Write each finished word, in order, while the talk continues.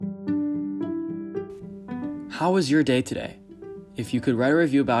How was your day today? If you could write a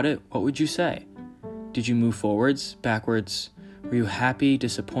review about it, what would you say? Did you move forwards, backwards? Were you happy,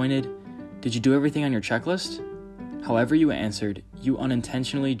 disappointed? Did you do everything on your checklist? However you answered, you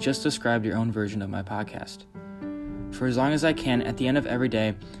unintentionally just described your own version of my podcast. For as long as I can, at the end of every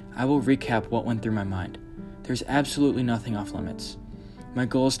day, I will recap what went through my mind. There's absolutely nothing off limits. My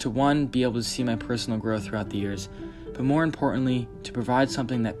goal is to, 1, be able to see my personal growth throughout the years, but more importantly, to provide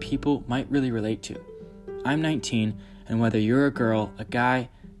something that people might really relate to. I'm 19, and whether you're a girl, a guy,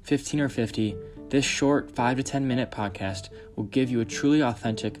 15 or 50, this short 5 to 10 minute podcast will give you a truly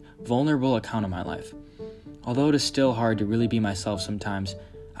authentic, vulnerable account of my life. Although it is still hard to really be myself sometimes,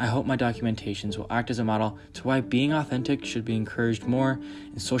 I hope my documentations will act as a model to why being authentic should be encouraged more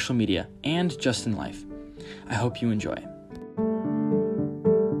in social media and just in life. I hope you enjoy.